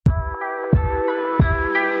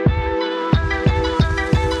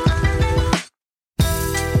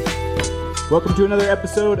Welcome to another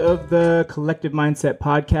episode of the Collective Mindset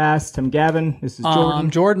Podcast. I'm Gavin. This is Jordan.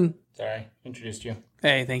 I'm Jordan. Sorry, introduced you.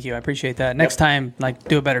 Hey, thank you. I appreciate that. Next time,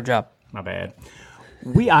 do a better job. My bad.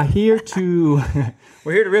 We are here to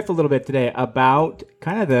we're here to riff a little bit today about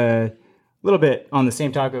kind of the little bit on the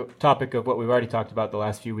same topic of what we've already talked about the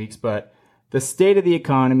last few weeks, but the state of the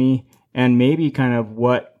economy and maybe kind of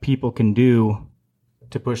what people can do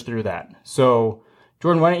to push through that. So,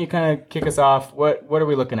 Jordan, why don't you kind of kick us off? What are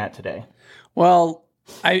we looking at today? Well,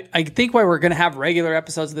 I think why we're going to have regular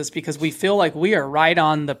episodes of this because we feel like we are right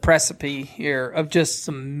on the precipice here of just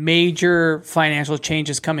some major financial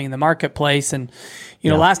changes coming in the marketplace. And,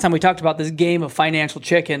 last time we talked about this game of financial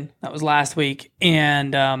chicken, that was last week.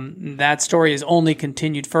 And that story has only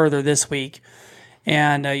continued further this week.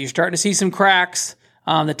 And you're starting to see some cracks.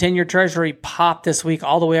 The 10-year treasury popped this week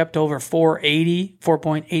all the way up to over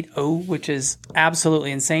 4.80, which is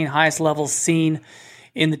absolutely insane. Highest levels seen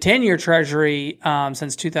in the 10-year treasury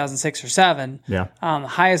since 2006 or 7. Yeah.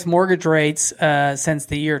 Highest mortgage rates since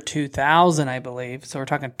the year 2000, I believe. So we're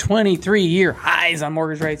talking 23-year highs on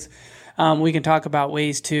mortgage rates. We can talk about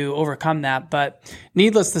ways to overcome that. But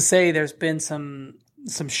needless to say, there's been some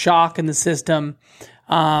shock in the system.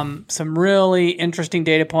 Some really interesting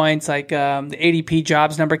data points, like the ADP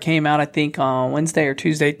jobs number came out, I think, on Wednesday or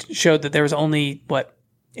Tuesday, showed that there was only,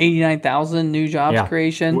 89,000 new jobs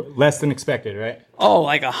creation. Less than expected, right? Oh,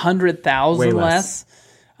 like 100,000 less.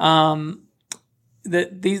 The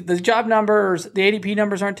job numbers, the ADP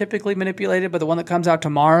numbers aren't typically manipulated, but the one that comes out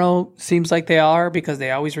tomorrow seems like they are because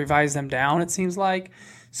they always revise them down, it seems like.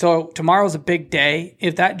 So tomorrow's a big day.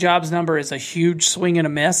 If that jobs number is a huge swing and a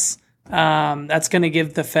miss, that's going to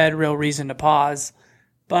give the Fed real reason to pause.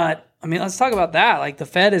 But, let's talk about that. Like the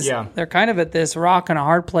Fed is, they're kind of at this rock and a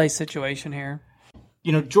hard place situation here.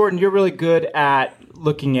 Jordan, you're really good at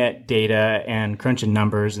looking at data and crunching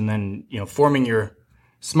numbers and then, forming your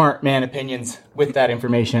smart man opinions with that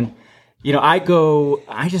information. I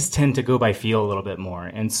just tend to go by feel a little bit more.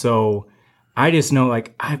 And so I just know,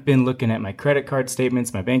 I've been looking at my credit card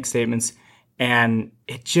statements, my bank statements, and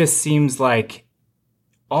it just seems like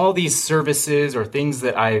all these services or things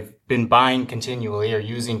that I've been buying continually or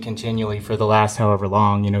using continually for the last however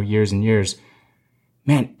long, years and years,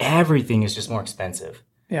 man, everything is just more expensive.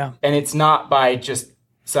 Yeah. And it's not by just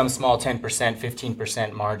some small 10%,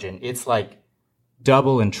 15% margin. It's like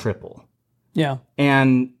double and triple. Yeah.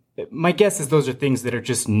 And my guess is those are things that are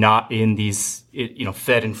just not in these,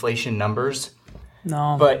 Fed inflation numbers.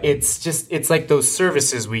 No. But it's like those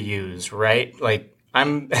services we use, right? Like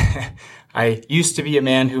I used to be a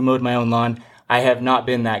man who mowed my own lawn. I have not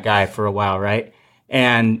been that guy for a while, right?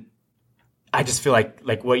 And I just feel like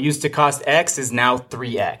what used to cost X is now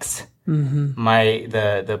 3X. Mm-hmm.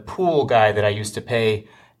 The pool guy that I used to pay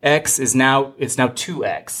X is now 2X.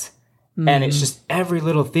 Mm-hmm. And it's just every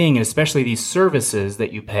little thing, and especially these services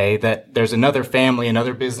that you pay, that there's another family,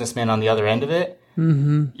 another businessman on the other end of it.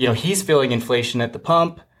 Mm-hmm. He's feeling inflation at the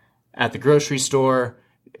pump, at the grocery store,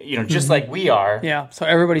 just like we are. Yeah, so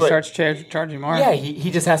everybody starts charging more. Yeah,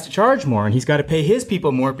 he just has to charge more, and he's got to pay his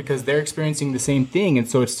people more because they're experiencing the same thing. And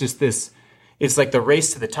so it's just this, it's like the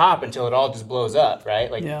race to the top until it all just blows up,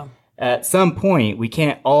 right? At some point, we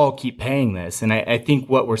can't all keep paying this. And I think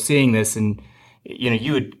what we're seeing this, and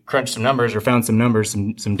you had crunched some numbers or found some numbers,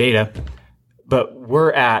 some data, but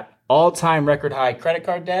we're at all-time record high credit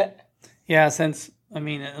card debt. Yeah, since, at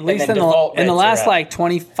least in the last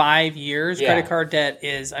 25 years, credit card debt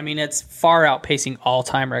is, it's far outpacing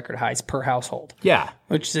all-time record highs per household. Yeah.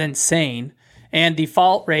 Which is insane. And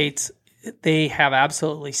default rates, they have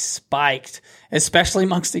absolutely spiked, especially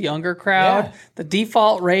amongst the younger crowd. Yeah. The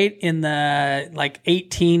default rate in the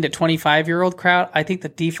 18 to 25-year-old crowd, I think the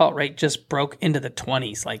default rate just broke into the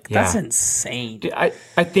 20s. That's insane. I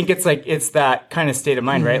think it's that kind of state of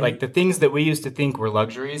mind, right? Like the things that we used to think were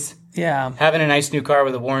luxuries. Yeah. Having a nice new car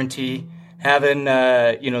with a warranty, having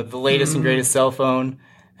the latest and greatest cell phone,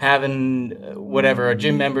 having a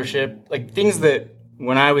gym membership, things that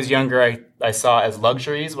when I was younger I saw as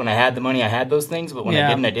luxuries. When I had the money, I had those things, but when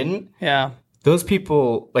I didn't. Yeah. Those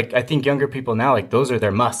people, I think younger people now, those are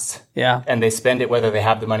their musts. Yeah. And they spend it whether they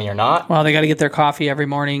have the money or not. Well, they got to get their coffee every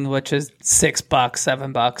morning, which is $6,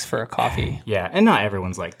 $7 for a coffee. Yeah. And not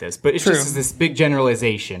everyone's like this, but it's just this big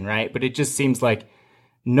generalization, right? But it just seems like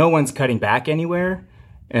no one's cutting back anywhere.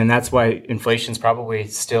 And that's why inflation's probably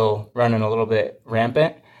still running a little bit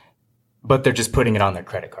rampant, but they're just putting it on their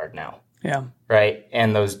credit card now. Yeah. Right.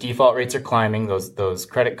 And those default rates are climbing. Those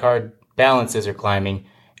credit card balances are climbing.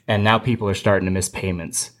 And now people are starting to miss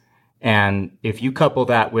payments. And if you couple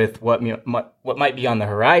that with what might be on the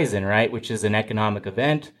horizon, right, which is an economic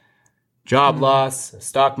event, job loss, a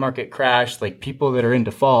stock market crash, like people that are in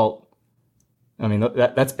default, I mean,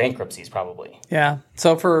 that's bankruptcies probably. Yeah.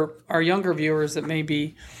 So for our younger viewers that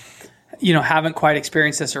maybe, haven't quite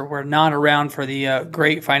experienced this or were not around for the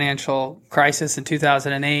great financial crisis in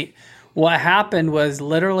 2008, what happened was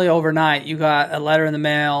literally overnight, you got a letter in the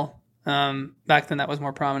mail. Back then that was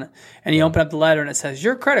more prominent. And you open up the letter and it says,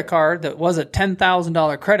 your credit card that was a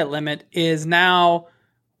 $10,000 credit limit is now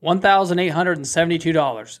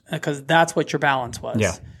 $1,872 because that's what your balance was.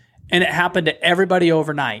 Yeah. And it happened to everybody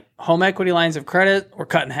overnight. Home equity lines of credit were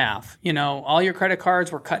cut in half. All your credit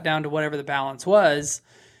cards were cut down to whatever the balance was.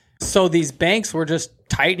 So these banks were just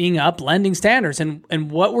tightening up lending standards.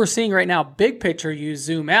 And what we're seeing right now, big picture, you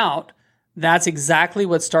zoom out, that's exactly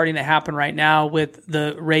what's starting to happen right now with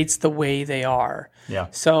the rates the way they are. Yeah.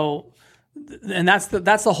 So, and that's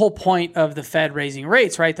the whole point of the Fed raising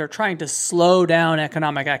rates, right? They're trying to slow down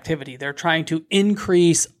economic activity. They're trying to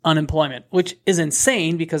increase unemployment, which is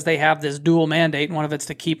insane because they have this dual mandate, and one of it's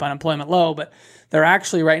to keep unemployment low, but they're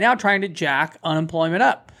actually right now trying to jack unemployment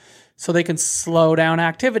up so they can slow down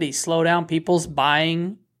activity, slow down people's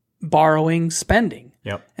buying, borrowing, spending.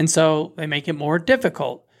 Yep. And so they make it more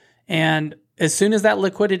difficult. And as soon as that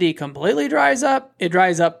liquidity completely dries up, it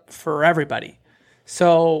dries up for everybody.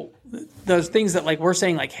 So those things that we're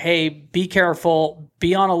saying hey, be careful,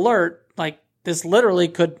 be on alert, this literally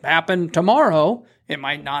could happen tomorrow. It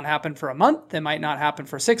might not happen for a month. It might not happen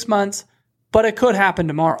for 6 months, but it could happen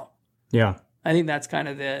tomorrow. Yeah. I think that's kind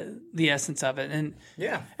of the essence of it. And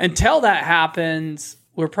yeah, until that happens,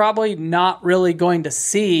 we're probably not really going to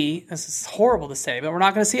see, this is horrible to say, but we're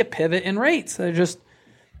not going to see a pivot in rates. They're just...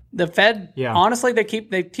 The Fed, honestly, they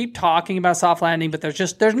keep talking about soft landing, but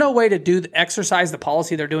there's no way to exercise the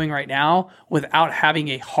policy they're doing right now without having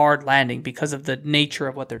a hard landing because of the nature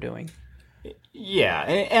of what they're doing. Yeah,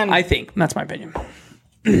 and I think that's my opinion.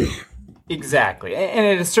 Exactly, and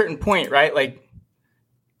at a certain point, right?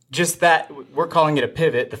 Just that we're calling it a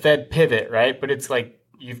pivot, the Fed pivot, right? But it's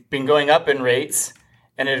you've been going up in rates,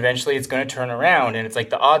 and eventually it's going to turn around, and it's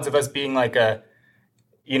the odds of us being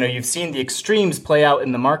you've seen the extremes play out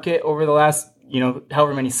in the market over the last,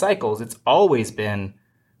 however many cycles. It's always been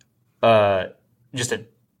just a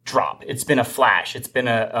drop. It's been a flash. It's been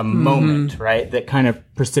a moment, right, that kind of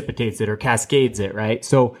precipitates it or cascades it, right?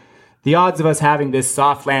 So the odds of us having this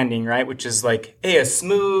soft landing, right, which is a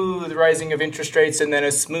smooth rising of interest rates and then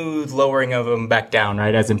a smooth lowering of them back down,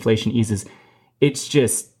 right, as inflation eases, it's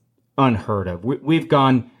just unheard of. We've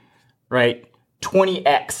gone, right,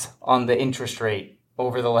 20x on the interest rate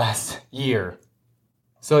over the last year.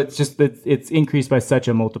 So it's just that it's increased by such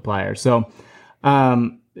a multiplier. So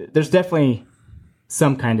there's definitely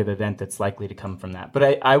some kind of event that's likely to come from that.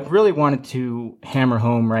 But I really wanted to hammer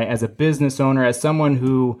home, right, as a business owner, as someone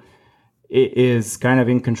who is kind of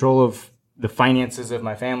in control of the finances of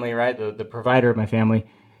my family, right, the provider of my family,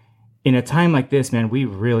 in a time like this, man, we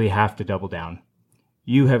really have to double down.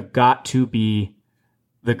 You have got to be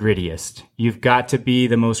the grittiest. You've got to be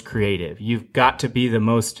the most creative. You've got to be the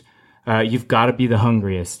most, you've got to be the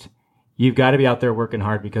hungriest. You've got to be out there working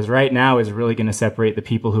hard because right now is really going to separate the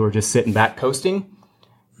people who are just sitting back coasting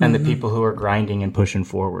and the people who are grinding and pushing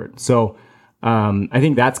forward. So I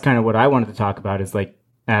think that's kind of what I wanted to talk about is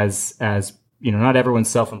as not everyone's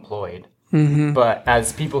self-employed, but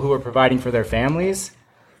as people who are providing for their families,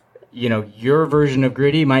 your version of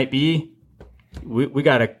gritty might be, we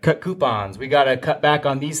got to cut coupons. We got to cut back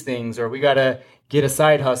on these things, or we got to get a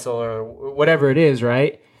side hustle or whatever it is,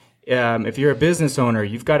 right? If you're a business owner,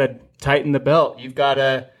 you've got to tighten the belt. You've got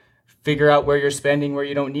to figure out where you're spending, where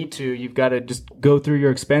you don't need to. You've got to just go through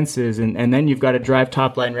your expenses, and then you've got to drive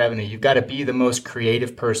top line revenue. You've got to be the most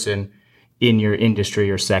creative person in your industry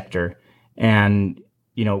or sector. And,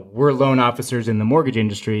 we're loan officers in the mortgage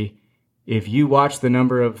industry. If you watch the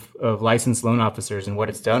number of licensed loan officers and what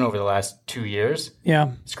it's done over the last 2 years,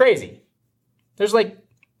 it's crazy. There's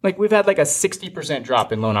we've had a 60%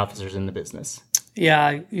 drop in loan officers in the business.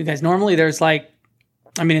 Yeah, you guys, normally there's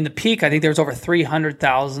in the peak, I think there was over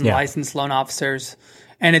 300,000 licensed loan officers,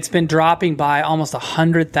 and it's been dropping by almost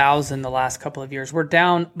 100,000 the last couple of years. We're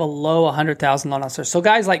down below 100,000 loan officers. So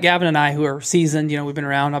guys like Gavin and I who are seasoned, we've been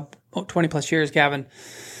around 20 plus years, Gavin,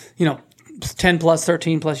 10 plus,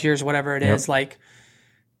 13 plus years, whatever it is,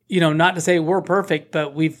 not to say we're perfect,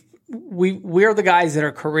 but we're the guys that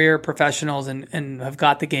are career professionals and have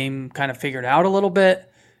got the game kind of figured out a little bit.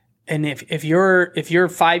 And if you're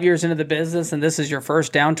 5 years into the business and this is your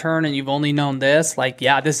first downturn and you've only known this,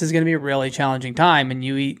 this is going to be a really challenging time and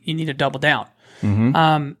you need to double down.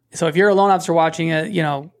 So if you're a loan officer watching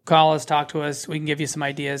it, call us, talk to us. We can give you some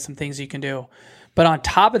ideas, some things you can do. But on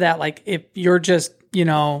top of that, like if you're just,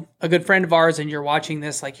 a good friend of ours and you're watching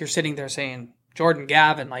this, like you're sitting there saying, Jordan,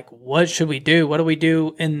 Gavin, like what should we do? What do we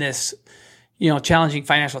do in this, challenging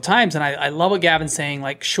financial times? And I love what Gavin's saying,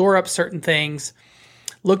 like shore up certain things,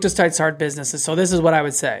 look to start businesses. So this is what I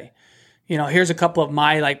would say. Here's a couple of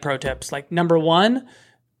my pro tips. Like number one,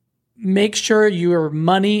 make sure your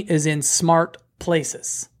money is in smart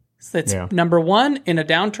places. So that's number one. In a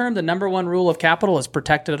downturn, the number one rule of capital is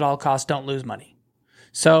protected at all costs, don't lose money.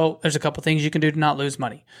 So there's a couple things you can do to not lose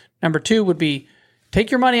money. Number two would be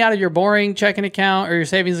take your money out of your boring checking account or your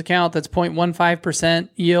savings account that's 0.15%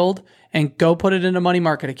 yield and go put it in a money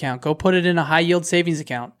market account. Go put it in a high yield savings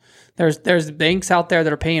account. There's banks out there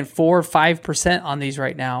that are paying 4 or 5% on these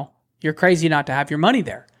right now. You're crazy not to have your money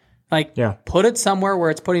there. Put it somewhere where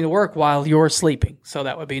it's putting to work while you're sleeping. So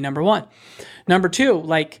that would be number one. Number two,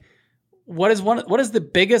 what is the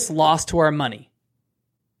biggest loss to our money?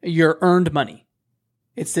 Your earned money.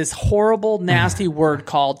 It's this horrible, nasty word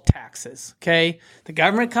called taxes. Okay. The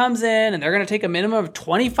government comes in and they're going to take a minimum of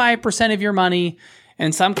 25% of your money.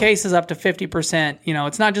 In some cases, up to 50%.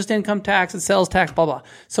 It's not just income tax, it's sales tax, blah, blah.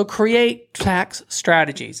 So create tax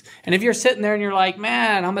strategies. And if you're sitting there and you're like,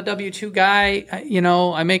 man, I'm a W-2 guy,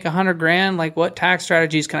 I make $100,000. Like, what tax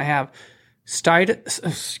strategies can I have? Start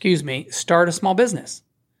a small business.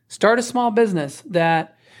 Start a small business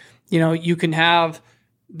that, you can have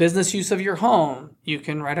business use of your home. You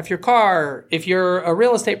can write off your car. If you're a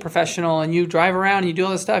real estate professional and you drive around and you do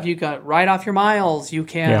all this stuff, you can write off your miles. You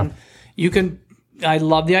can, I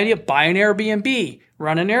love the idea of buy an Airbnb,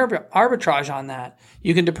 run an arbitrage on that.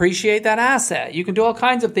 You can depreciate that asset. You can do all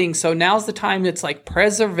kinds of things. So now's the time. It's like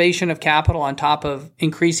preservation of capital on top of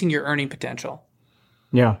increasing your earning potential.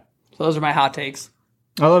 Yeah. So those are my hot takes.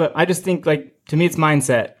 I love it. I just think to me, it's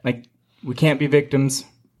mindset. We can't be victims.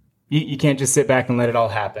 You can't just sit back and let it all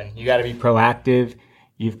happen. You got to be proactive.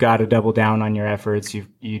 You've got to double down on your efforts.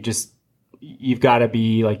 You've got to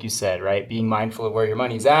be, like you said, right? Being mindful of where your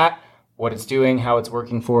money's at, what it's doing, how it's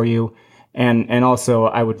working for you. And also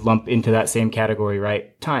I would lump into that same category,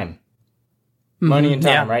 right? Time. Money and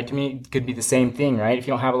time, right? To me, it could be the same thing, right? If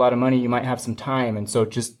you don't have a lot of money, you might have some time. And so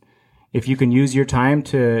just if you can use your time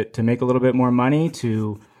to make a little bit more money,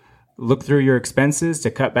 to look through your expenses, to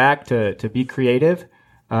cut back, to be creative.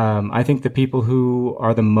 I think the people who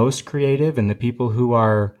are the most creative and the people who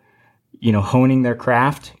are, honing their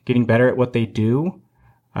craft, getting better at what they do,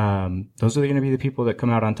 those are going to be the people that come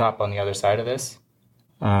out on top on the other side of this.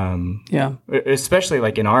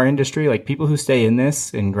 Especially in our industry, people who stay in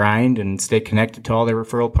this and grind and stay connected to all their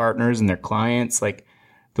referral partners and their clients,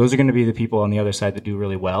 those are going to be the people on the other side that do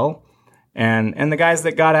really well. And the guys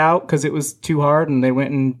that got out because it was too hard and they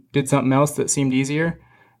went and did something else that seemed easier,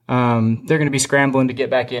 they're going to be scrambling to get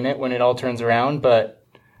back in it when it all turns around, but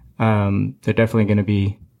they're definitely going to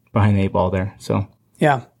be behind the eight ball there. So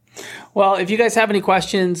yeah. Well, if you guys have any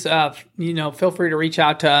questions, feel free to reach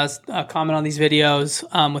out to us, comment on these videos.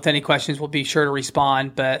 With any questions, we'll be sure to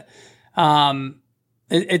respond. But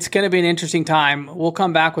it's going to be an interesting time. We'll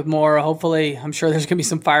come back with more. Hopefully, I'm sure there's going to be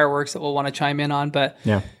some fireworks that we'll want to chime in on. But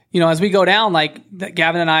as we go down,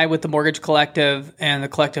 Gavin and I with the Mortgage Collective and the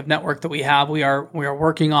collective network that we have, we are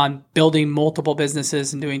working on building multiple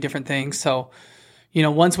businesses and doing different things. So,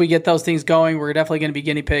 once we get those things going, we're definitely going to be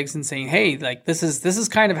guinea pigs and saying, hey, this is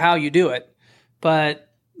kind of how you do it. But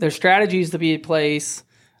there's strategies to be in place.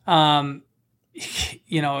 In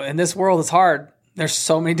this world, it's hard. There's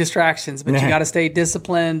so many distractions, but you got to stay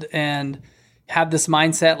disciplined and have this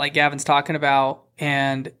mindset like Gavin's talking about,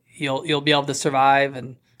 and you'll be able to survive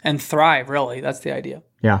and thrive, really. That's the idea.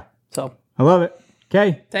 Yeah. So I love it.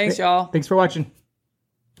 Okay. Thanks, y'all. Thanks for watching.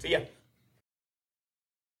 See ya.